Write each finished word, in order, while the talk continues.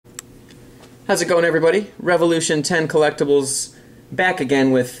How's it going, everybody? Revolution 10 Collectibles back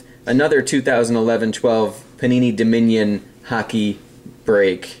again with another 2011-12 Panini Dominion hockey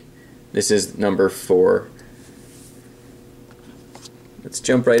break. This is number 4. Let's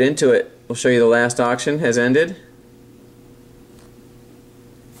jump right into it. We'll show you the last auction has ended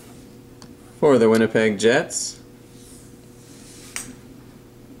for the Winnipeg Jets.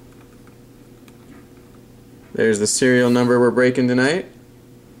 There's the serial number we're breaking tonight.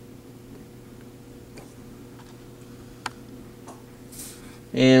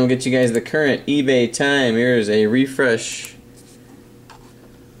 And we'll get you guys the current eBay time. Here's a refresh.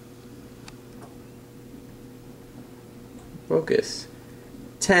 Focus.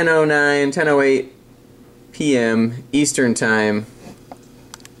 10:09, 10:08 p.m. Eastern Time.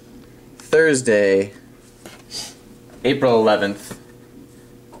 Thursday, April 11th.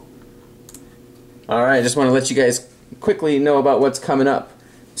 Alright, just want to let you guys quickly know about what's coming up.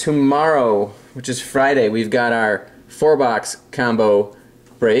 Tomorrow, which is Friday, we've got our 4-box combo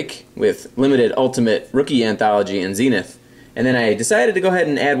break with Limited Ultimate Rookie Anthology and Zenith. And then I decided to go ahead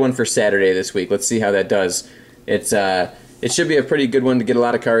and add one for Saturday this week. Let's see how that does. It should be a pretty good one to get a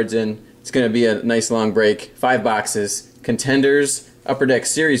lot of cards in. It's going to be a nice long break. 5 boxes. Contenders, Upper Deck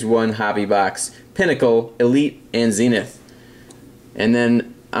Series 1 Hobby Box, Pinnacle, Elite, and Zenith. And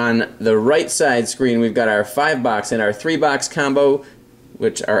then on the right side screen we've got our 5-box and our 3-box combo,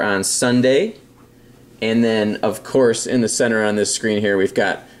 which are on Sunday. And then, of course, in the center on this screen here, we've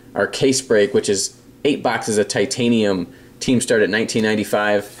got our case break, which is 8 boxes of titanium. Team start at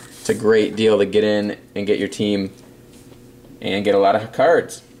 $19.95. It's a great deal to get in and get your team and get a lot of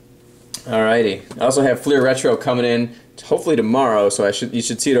cards. Alrighty. I also have Fleer Retro coming in, hopefully tomorrow, so you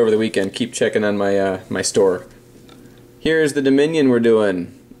should see it over the weekend. Keep checking on my store. Here's the Dominion we're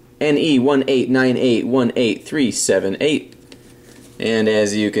doing. NE189818378. And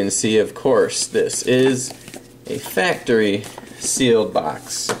as you can see, of course, this is a factory sealed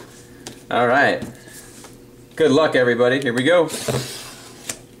box. Alright. Good luck, everybody. Here we go.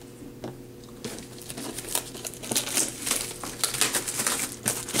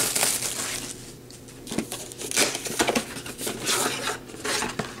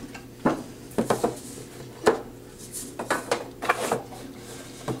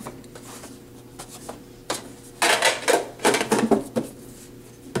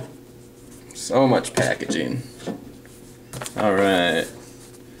 So much packaging. Alright.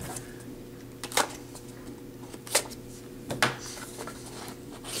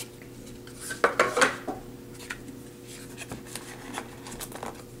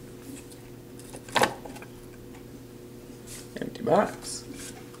 Empty box.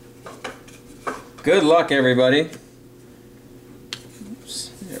 Good luck, everybody. Oops,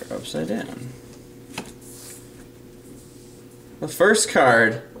 they're upside down. The first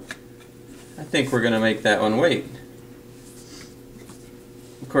card, I think we're going to make that one wait.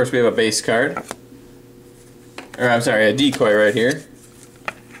 Of course, we have a base card. Or, I'm sorry, a decoy right here.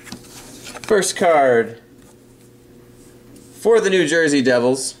 First card for the New Jersey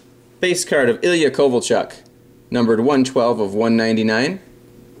Devils. Base card of Ilya Kovalchuk, numbered 112 of 199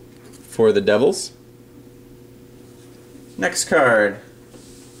 for the Devils. Next card.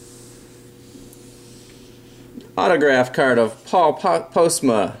 Autograph card of Paul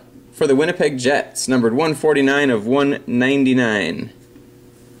Postma for the Winnipeg Jets, numbered 149 of 199.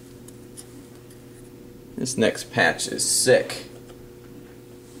 This next patch is sick.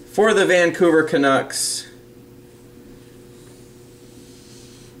 For the Vancouver Canucks,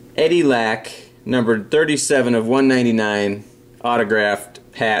 Eddie Lack, numbered 37 of 199, autographed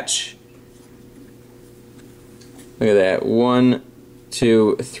patch. Look at that, 1,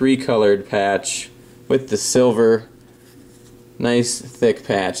 2, 3 colored patch with the silver. Nice thick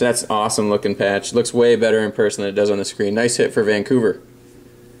patch. That's awesome looking patch. Looks way better in person than it does on the screen. Nice hit for Vancouver.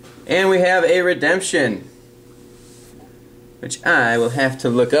 And we have a redemption, which I will have to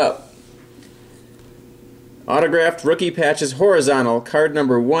look up. Autographed rookie patches horizontal, card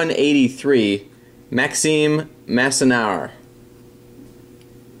number 183, Maxime Massenauer.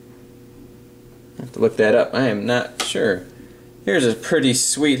 I have to look that up. I am not sure. Here's a pretty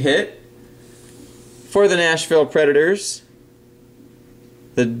sweet hit for the Nashville Predators.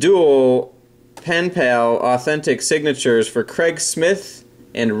 The dual pen pal authentic signatures for Craig Smith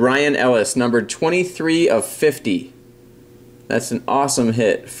and Ryan Ellis, numbered 23 of 50. That's an awesome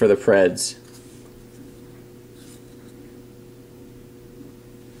hit for the Preds.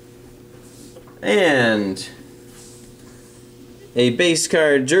 And a base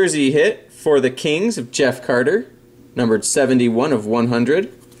card jersey hit for the Kings of Jeff Carter, numbered 71 of 100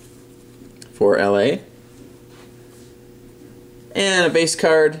 for LA. And a base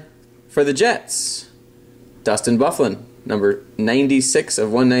card for the Jets, Dustin Byfuglien, number 96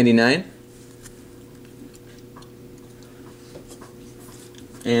 of 199.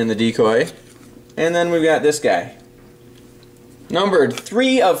 And the decoy. And then we've got this guy, numbered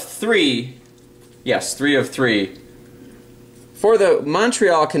 3 of 3. Yes, 3 of 3. For the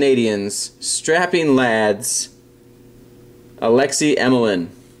Montreal Canadiens, strapping lads, Alexei Emelin.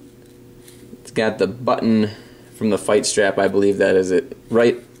 It's got the button from the fight strap, I believe that is it,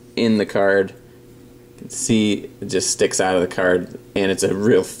 right in the card. You can see it just sticks out of the card, and it's a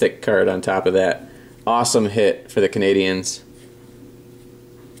real thick card on top of that. Awesome hit for the Canadiens.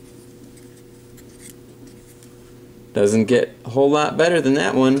 Doesn't get a whole lot better than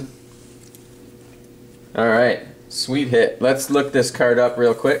that one. Alright, sweet hit. Let's look this card up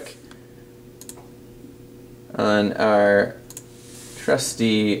real quick on our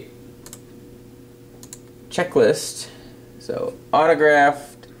trusty checklist. So,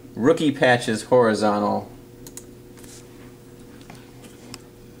 autographed, rookie patches horizontal.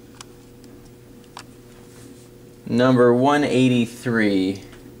 Number 183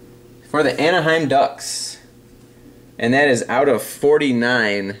 for the Anaheim Ducks. And that is out of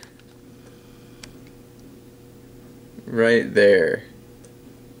 49. Right there.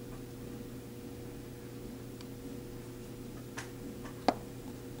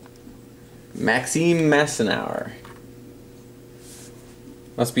 Maxime Massenauer.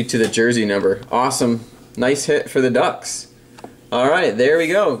 Must be to the jersey number. Awesome. Nice hit for the Ducks. Alright, there we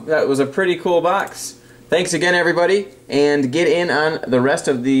go. That was a pretty cool box. Thanks again, everybody. And get in on the rest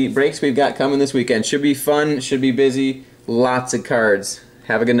of the breaks we've got coming this weekend. Should be fun, should be busy. Lots of cards.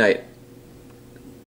 Have a good night.